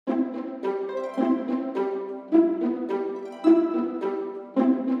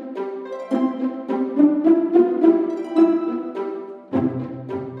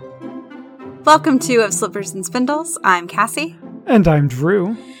Welcome to Of Slippers and Spindles. I'm Cassie. And I'm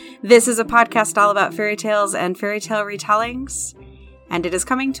Drew. This is a podcast all about fairy tales and fairy tale retellings, and it is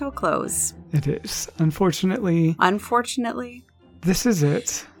coming to a close. It is. Unfortunately. This is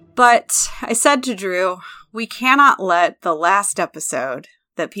it. But I said to Drew, we cannot let the last episode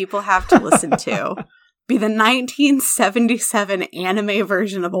that people have to listen to be the 1977 anime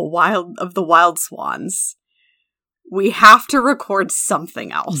version of the Wild Swans. We have to record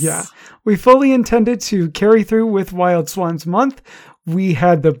something else. Yeah. We fully intended to carry through with Wild Swans Month. We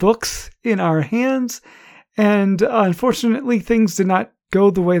had the books in our hands, and unfortunately things did not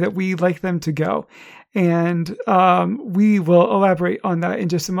go the way that we like them to go. And we will elaborate on that in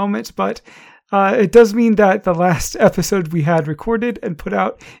just a moment, but it does mean that the last episode we had recorded and put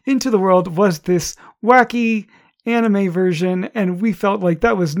out into the world was this wacky anime version, and we felt like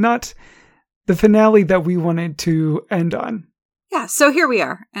that was not the finale that we wanted to end on. Yeah, so here we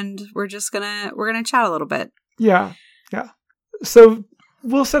are, and we're gonna chat a little bit. Yeah. So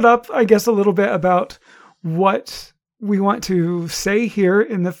we'll set up, I guess, a little bit about what we want to say here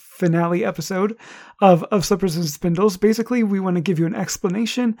in the finale episode of Slippers and Spindles. Basically, we want to give you an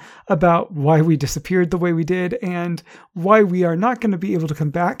explanation about why we disappeared the way we did and why we are not going to be able to come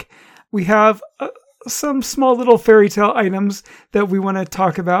back. We have some small little fairy tale items that we want to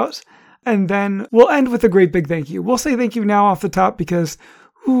talk about. And then we'll end with a great big thank you. We'll say thank you now off the top because,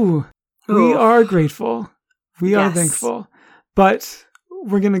 we are grateful. We are thankful. But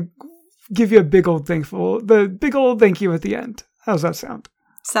we're going to give you the big old thank you at the end. How's that sound?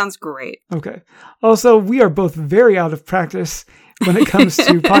 Sounds great. Okay. Also, we are both very out of practice when it comes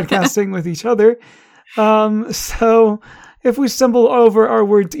to podcasting with each other. So if we stumble over our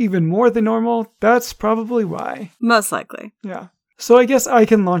words even more than normal, that's probably why. Most likely. Yeah. So I guess I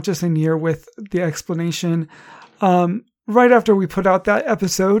can launch us in here with the explanation. Right after we put out that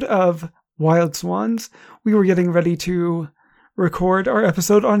episode of Wild Swans, we were getting ready to record our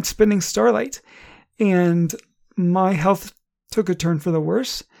episode on Spinning Starlight. And my health took a turn for the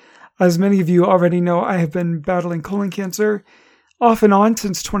worse. As many of you already know, I have been battling colon cancer off and on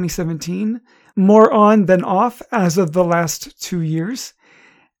since 2017. More on than off as of the last 2 years.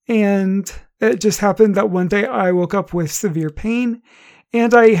 And it just happened that one day I woke up with severe pain,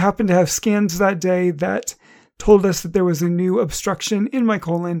 and I happened to have scans that day that told us that there was a new obstruction in my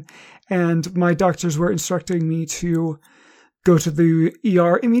colon, and my doctors were instructing me to go to the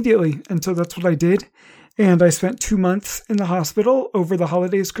ER immediately. And so that's what I did. And I spent 2 months in the hospital over the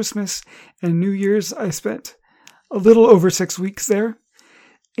holidays, Christmas, and New Year's. I spent a little over 6 weeks there.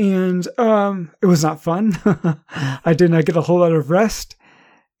 And it was not fun. I did not get a whole lot of rest.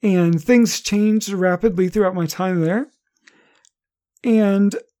 And things changed rapidly throughout my time there.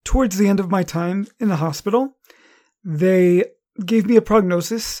 And towards the end of my time in the hospital, they gave me a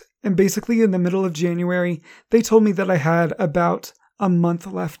prognosis. And basically in the middle of January, they told me that I had about a month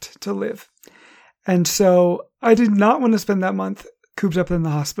left to live. And so I did not want to spend that month cooped up in the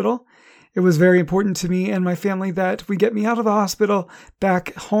hospital. It was very important to me and my family that we get me out of the hospital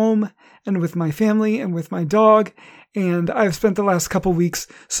back home and with my family and with my dog. And I've spent the last couple weeks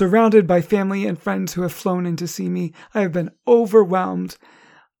surrounded by family and friends who have flown in to see me. I have been overwhelmed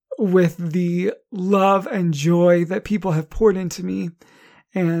with the love and joy that people have poured into me.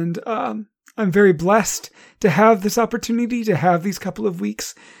 And I'm very blessed to have this opportunity, to have these couple of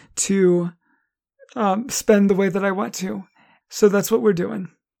weeks to spend the way that I want to. So that's what we're doing.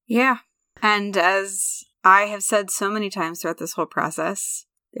 Yeah. And as I have said so many times throughout this whole process,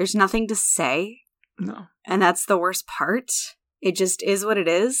 there's nothing to say. No. And that's the worst part. It just is what it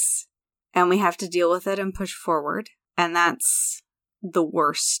is. And we have to deal with it and push forward. And that's the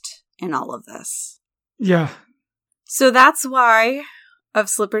worst in all of this. Yeah. So that's why Of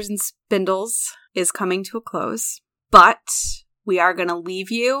Slippers and Spindles is coming to a close. But we are going to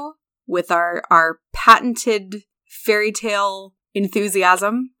leave you with our patented fairy tale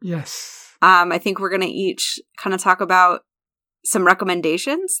enthusiasm. Yes. I think we're going to each kind of talk about some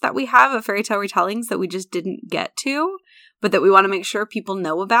recommendations that we have of fairy tale retellings that we just didn't get to, but that we want to make sure people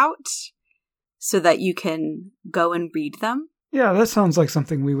know about so that you can go and read them. Yeah, that sounds like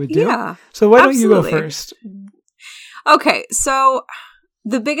something we would do. Yeah. So why don't you go first? Okay, so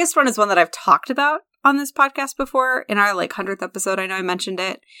the biggest one is one that I've talked about on this podcast before in our 100th episode. I know I mentioned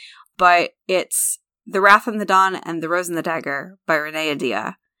it, but it's The Wrath and the Dawn and The Rose and the Dagger by Renee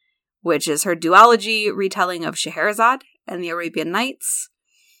Ahdieh, which is her duology retelling of Scheherazade and the Arabian Nights,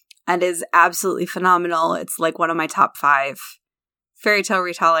 and is absolutely phenomenal. It's one of my top 5 fairy tale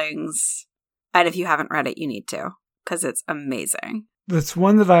retellings, and if you haven't read it, you need to, because it's amazing. That's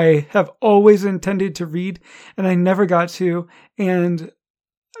one that I have always intended to read, and I never got to, and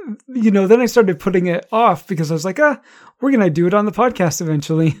then I started putting it off because I was like, we're going to do it on the podcast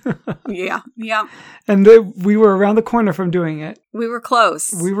eventually. Yeah. And we were around the corner from doing it. We were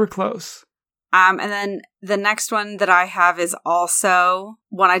close. And then the next one that I have is also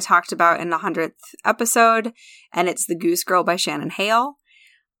one I talked about in the 100th episode, and it's The Goose Girl by Shannon Hale.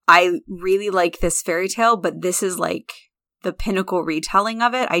 I really like this fairy tale, but this is like the pinnacle retelling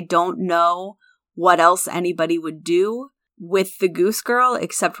of it. I don't know what else anybody would do with The Goose Girl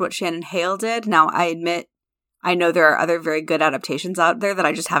except what Shannon Hale did. Now, I admit, I know there are other very good adaptations out there that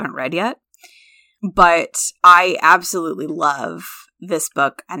I just haven't read yet, but I absolutely love this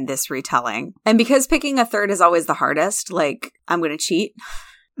book and this retelling. And because picking a third is always the hardest, like, I'm going to cheat.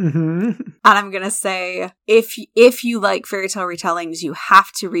 Mm-hmm. And I'm going to say, if you like fairy tale retellings, you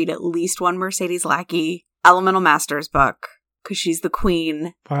have to read at least one Mercedes Lackey Elemental Masters book, because she's the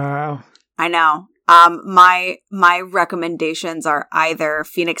queen. Wow. I know. My recommendations are either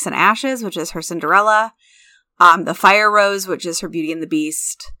Phoenix and Ashes, which is her Cinderella, The Fire Rose, which is her Beauty and the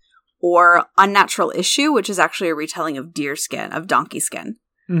Beast, or Unnatural Issue, which is actually a retelling of Donkey Skin.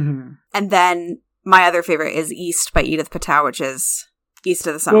 Mm-hmm. And then my other favorite is East by Edith Piaf, which is East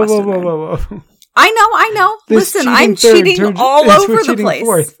of the Sun, West of the Moon. Whoa. I know. Listen, I'm cheating all over the place.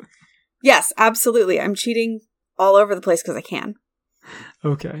 Fourth. Yes, absolutely. I'm cheating all over the place because I can.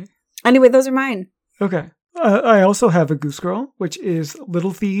 Okay. Anyway, those are mine. Okay. I also have A Goose Girl, which is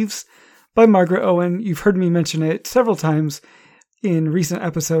Little Thieves by Margaret Owen. You've heard me mention it several times in recent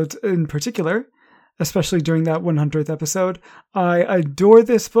episodes in particular, especially during that 100th episode. I adore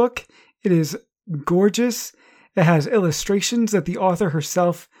this book. It is gorgeous. It has illustrations that the author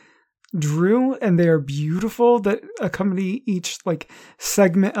herself drew, and they are beautiful, that accompany each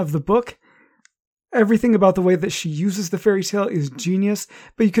segment of the book. Everything about the way that she uses the fairy tale is genius,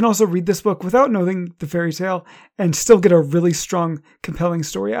 but you can also read this book without knowing the fairy tale and still get a really strong, compelling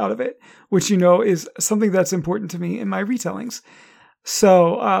story out of it, which is something that's important to me in my retellings.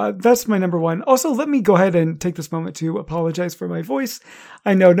 So that's my number one. Also, let me go ahead and take this moment to apologize for my voice.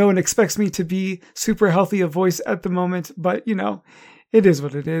 I know no one expects me to be super healthy of voice at the moment, but it is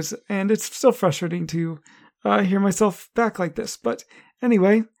what it is, and it's still frustrating to hear myself back like this. But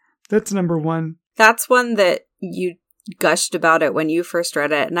anyway, that's number one. That's one that you gushed about it when you first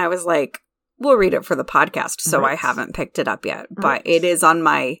read it, and I was like, we'll read it for the podcast, so right. I haven't picked it up yet. But right. It is on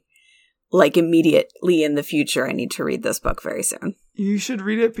my, immediately in the future, I need to read this book very soon. You should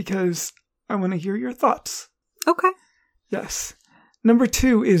read it because I want to hear your thoughts. Okay. Yes. Number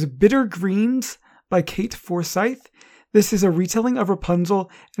 2 is Bitter Greens by Kate Forsyth. This is a retelling of Rapunzel,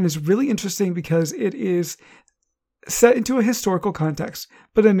 and is really interesting because it is set into a historical context,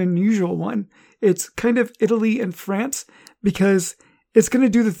 but an unusual one. It's kind of Italy and France, because it's going to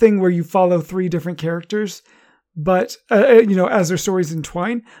do the thing where you follow 3 different characters, but, as their stories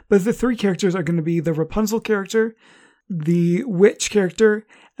entwine. But the 3 characters are going to be the Rapunzel character, the witch character,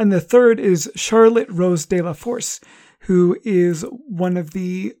 and the third is Charlotte Rose de la Force, who is one of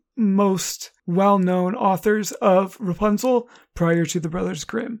the most well-known authors of Rapunzel prior to the Brothers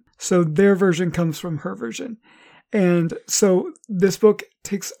Grimm. So their version comes from her version. And so this book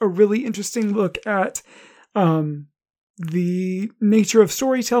takes a really interesting look at the nature of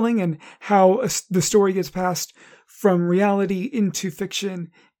storytelling and how the story gets passed from reality into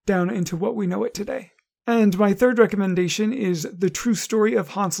fiction down into what we know it today. And my third recommendation is The True Story of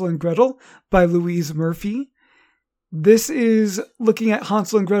Hansel and Gretel by Louise Murphy. This is looking at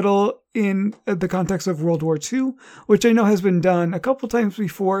Hansel and Gretel in the context of World War II, which I know has been done a couple times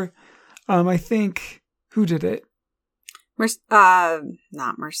before. I think, who did it?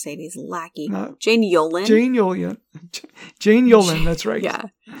 Not Mercedes Lackey. Jane Yolen. Jane Yolen, that's right. Yeah.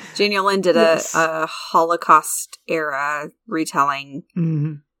 Jane Yolen did a Holocaust era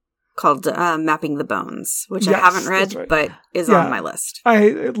retelling called Mapping the Bones, which I haven't read, but is on my list. I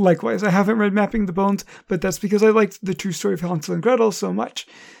haven't read Mapping the Bones, but that's because I liked The True Story of Hansel and Gretel so much.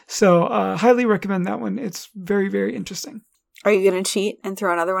 So highly recommend that one. It's very, very interesting. Are you going to cheat and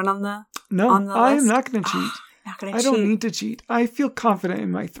throw another one on the list? I am not going to cheat. I don't need to cheat. I feel confident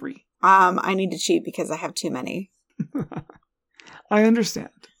in my 3. I need to cheat because I have too many. I understand.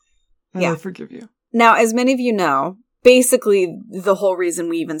 I forgive you. Now, as many of you know, basically the whole reason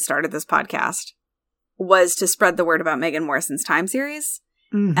we even started this podcast was to spread the word about Megan Morrison's Time series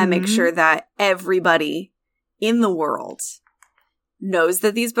and make sure that everybody in the world knows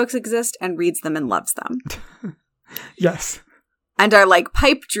that these books exist and reads them and loves them. Yes. And our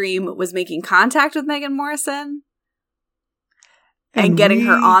pipe dream was making contact with Megan Morrison and getting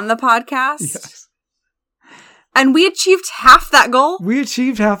her on the podcast. Yes. And we achieved half that goal.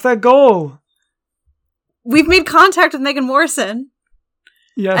 We've made contact with Megan Morrison.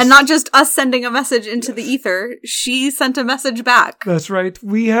 Yes. And not just us sending a message into the ether. She sent a message back. That's right.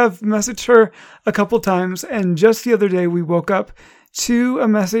 We have messaged her a couple times, and just the other day we woke up to a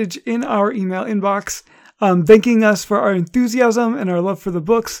message in our email inbox thanking us for our enthusiasm and our love for the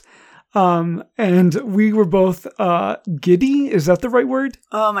books. And we were both giddy. Is that the right word?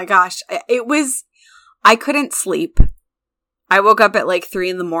 Oh my gosh. I couldn't sleep. I woke up at like 3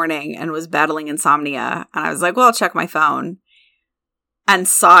 a.m. and was battling insomnia. And I was like, well, I'll check my phone. And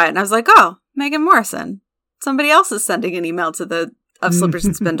saw it. And I was like, oh, Megan Morrison. Somebody else is sending an email to the Of Slippers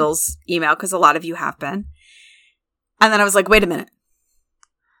and Spindles email, because a lot of you have been. And then I was like, wait a minute.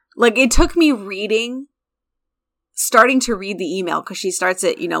 Like, it took me starting to read the email, because she starts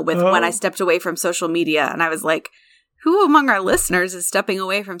it, with when I stepped away from social media. And I was like, who among our listeners is stepping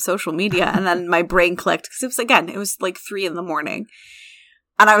away from social media? And then my brain clicked, because it was like 3 a.m.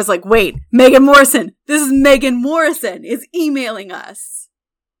 And I was like, wait, Megan Morrison. This is Megan Morrison is emailing us.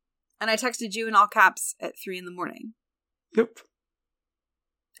 And I texted you in all caps at 3 a.m. Yep.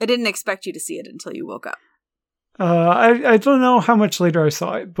 I didn't expect you to see it until you woke up. I don't know how much later I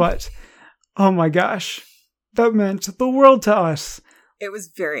saw it, but oh my gosh, that meant the world to us. It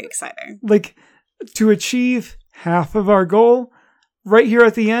was very exciting. Like, to achieve half of our goal right here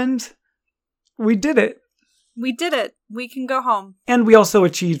at the end, we did it. We did it. We can go home. And we also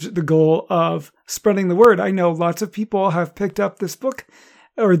achieved the goal of spreading the word. I know lots of people have picked up this book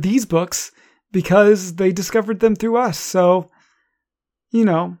or these books because they discovered them through us. So,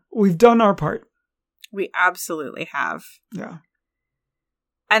 we've done our part. We absolutely have. Yeah.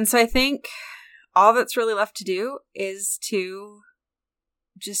 And so I think all that's really left to do is to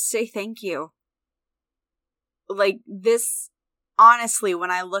just say thank you. Like, this, honestly,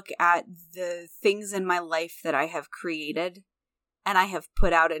 when I look at the things in my life that I have created and I have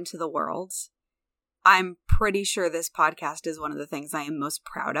put out into the world, I'm pretty sure this podcast is one of the things I am most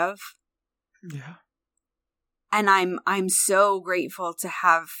proud of. Yeah. And I'm so grateful to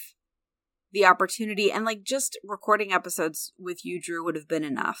have the opportunity, and like, just recording episodes with you, Drew, would have been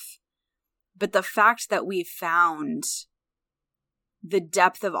enough. But the fact that we've found the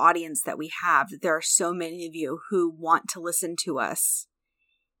depth of audience that we have, that there are so many of you who want to listen to us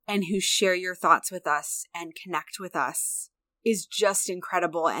and who share your thoughts with us and connect with us, is just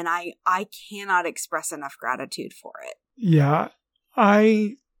incredible. And I cannot express enough gratitude for it. Yeah.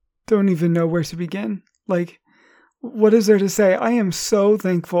 I don't even know where to begin. Like, what is there to say? I am so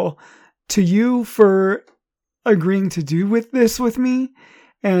thankful to you for agreeing to do this with me,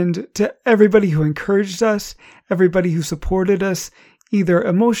 and to everybody who encouraged us, everybody who supported us, either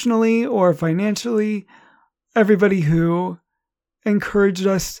emotionally or financially, everybody who encouraged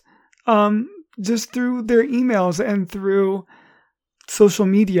us just through their emails and through social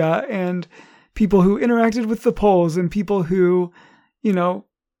media, and people who interacted with the polls, and people who,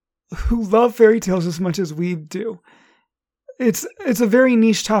 who love fairy tales as much as we do. It's a very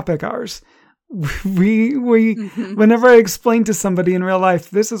niche topic, ours. We whenever I explain to somebody in real life,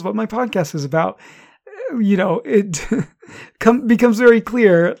 this is what my podcast is about, it becomes very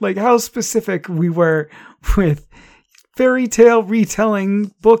clear, like, how specific we were with fairy tale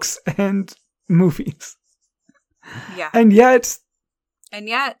retelling books and movies. Yeah. And yet,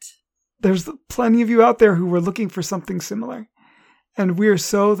 there's plenty of you out there who were looking for something similar. And we're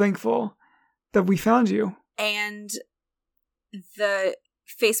so thankful that we found you. And the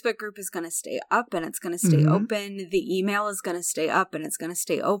Facebook group is going to stay up, and it's going to stay open. The email is going to stay up, and it's going to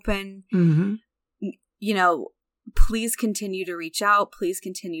stay open. Mm-hmm. Please continue to reach out. Please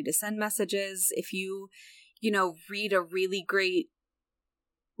continue to send messages. If you, read a really great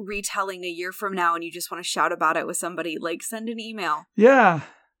retelling a year from now and you just want to shout about it with somebody, like, send an email. Yeah.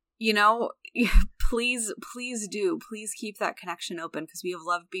 Please do. Please keep that connection open, because we have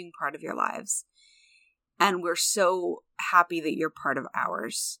loved being part of your lives. And we're so happy that you're part of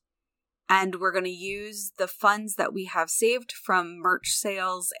ours. And we're going to use the funds that we have saved from merch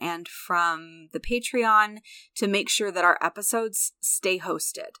sales and from the Patreon to make sure that our episodes stay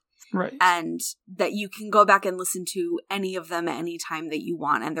hosted. Right. And that you can go back and listen to any of them at any time that you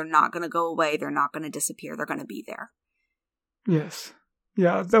want. And they're not going to go away. They're not going to disappear. They're going to be there. Yes.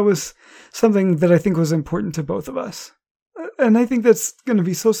 Yeah, that was something that I think was important to both of us. And I think that's going to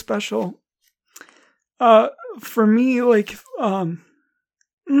be so special. For me, like,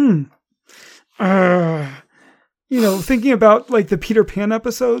 thinking about like the Peter Pan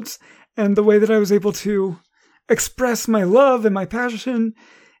episodes and the way that I was able to express my love and my passion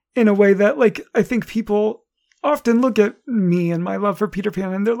in a way that, like, I think people often look at me and my love for Peter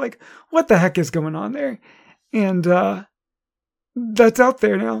Pan and they're like, what the heck is going on there? And, that's out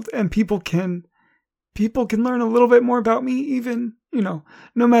there now, and people can people can learn a little bit more about me, even, no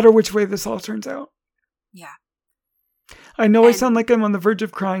matter which way this all turns out. Yeah. I know I sound like I'm on the verge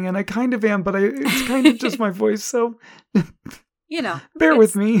of crying, and I kind of am, but it's kind of just my voice, so bear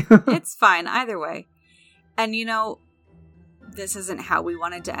with me. It's fine either way. And this isn't how we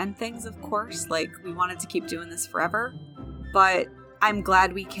wanted to end things, of course. Like, we wanted to keep doing this forever, but I'm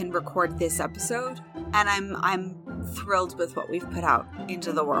glad we can record this episode, and I'm thrilled with what we've put out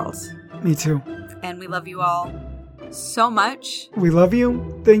into the world. Me too. And we love you all so much. We love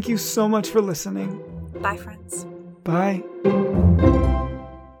you. Thank you so much for listening. Bye, friends. Bye.